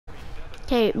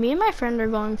Okay, me and my friend are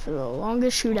going for the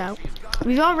longest shootout.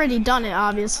 We've already done it,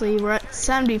 obviously. We're at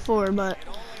 74, but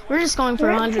we're just going for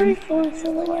 100.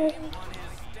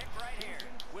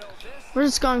 We're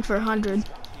just going for 100.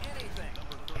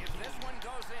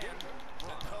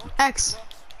 X.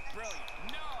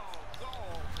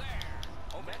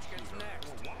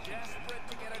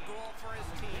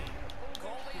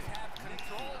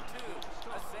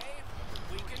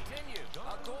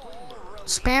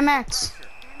 Spam X.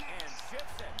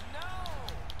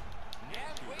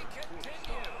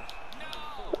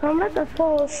 I'm about to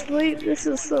fall asleep. This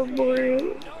is so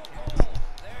boring.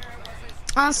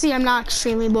 Honestly, I'm not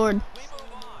extremely bored.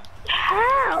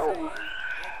 How?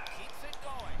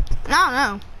 I don't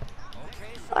know.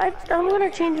 I'm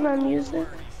gonna change my music.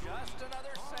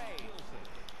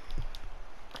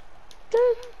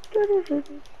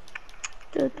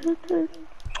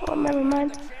 Oh, never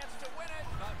mind.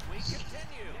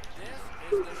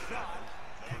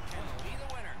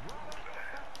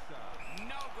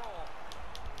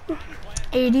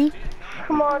 80.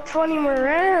 Come on, 20 more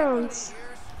rounds.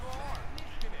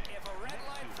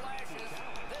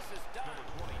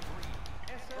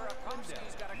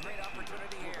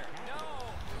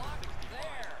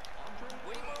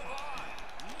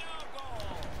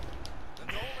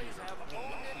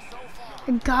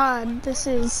 God,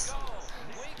 it's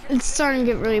starting to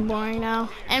get really boring now.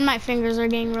 And my fingers are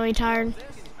getting really tired.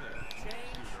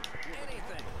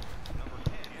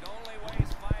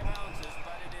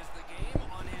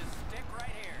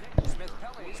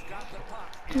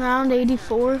 Round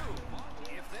 84.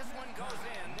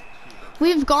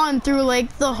 We've gone through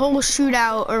like the whole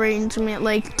shootout arrangement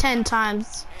like 10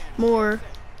 times more.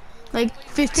 Like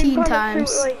 15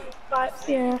 times. Through, like,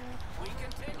 yeah.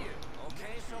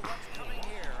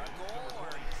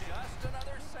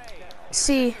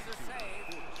 See.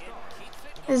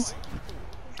 I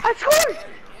scored!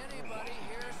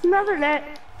 Another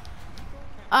net.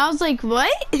 I was like, what?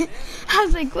 I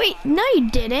was like, wait, no you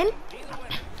didn't.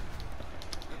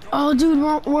 Oh dude,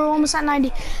 we're almost at 90.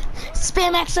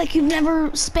 Spam X like you've never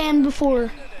spammed before.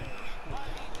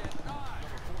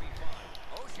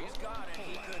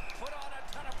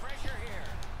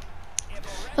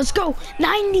 Let's go,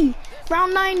 90,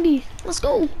 round 90, let's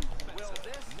go.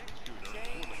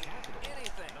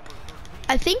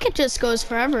 I think it just goes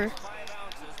forever.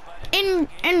 In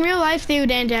real life, they would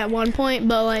end at 1 point,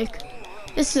 but like,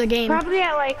 this is a game. Probably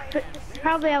at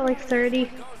like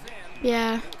 30.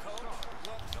 Yeah.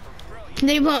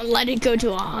 They won't let it go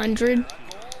to 100.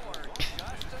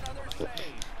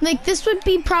 Like, this would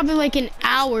be probably like an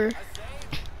hour.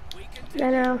 I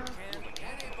know.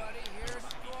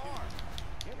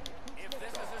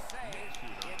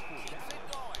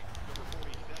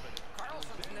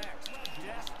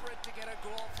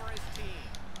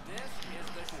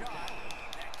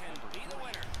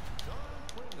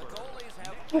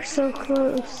 We're so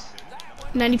close.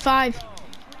 95.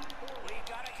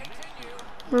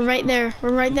 We're right there.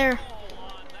 We're right there.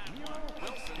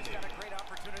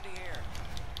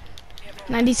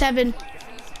 97.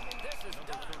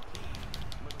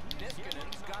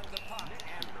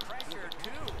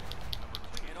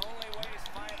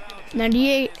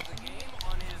 98.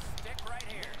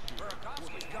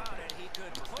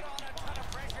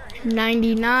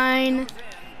 99.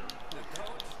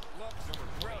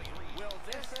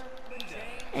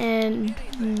 And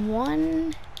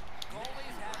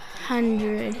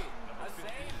 100.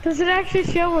 Does it actually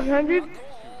show 100?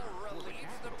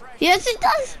 Yes, it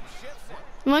does.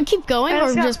 You want to keep going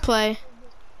or just play?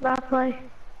 Not play.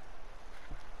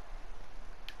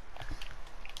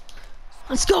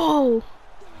 Let's go.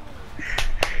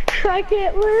 I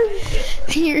can't win.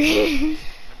 Here.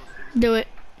 Do it.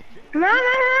 No.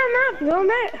 Go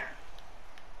net.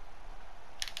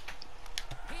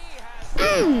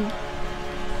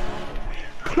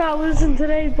 Not losing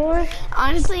today, boy.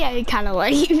 Honestly, I kind of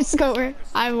like you score.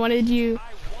 I wanted you.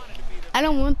 I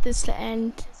don't want this to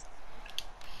end.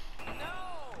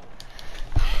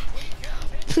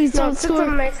 Please don't score.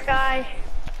 Some nice guy.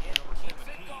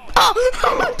 Oh,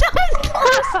 that was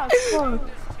close.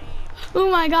 Oh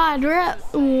my God, we're at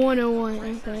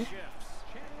 101. Okay.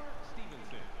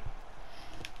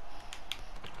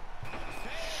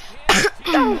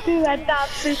 Don't do that top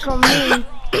stick on me.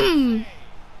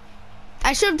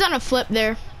 I should have done a flip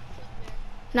there.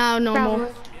 Now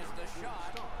normal.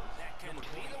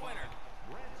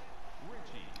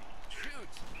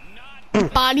 Probably.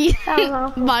 Body.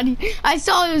 Body. I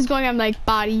saw it was going, I'm like,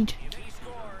 bodied.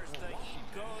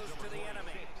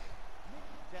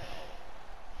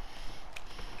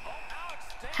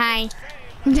 Hi.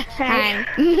 Hi.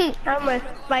 I'm a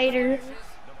fighter.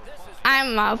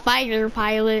 I'm a fighter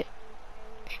pilot.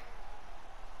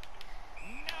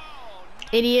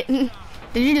 Idiot.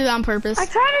 Did you do that on purpose? I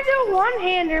tried to do a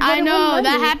one-hander, but I know, it that wouldn't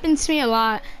let me. happens to me a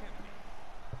lot.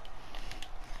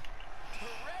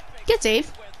 Get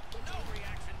safe.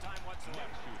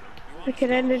 I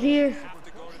could end it here.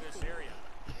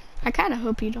 I kind of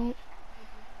hope you don't.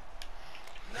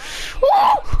 Woo!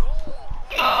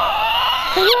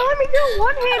 They won't let me do a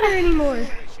one-hander anymore.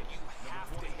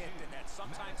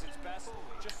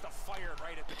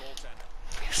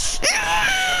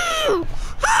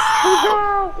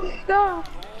 No.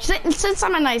 Since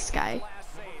I'm a nice guy.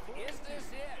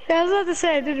 Yeah, I was about to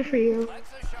say I did it for you.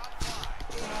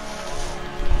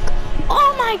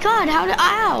 Oh my god, how did,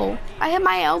 ow! I hit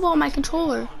my elbow on my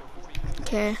controller.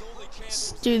 Okay,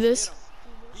 let's do this.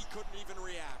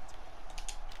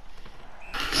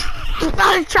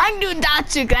 I was trying to do a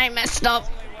Datsuk and I messed up.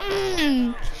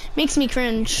 Makes me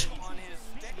cringe.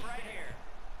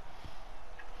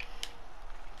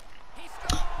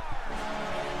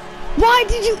 Why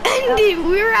did you end it?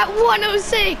 We were at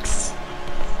 106.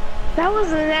 That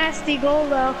was a nasty goal,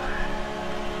 though.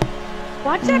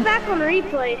 Watch that back on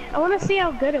replay. I want to see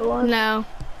how good it was. No.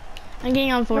 I'm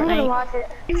getting on I'm gonna Fortnite. watch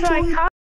it. So I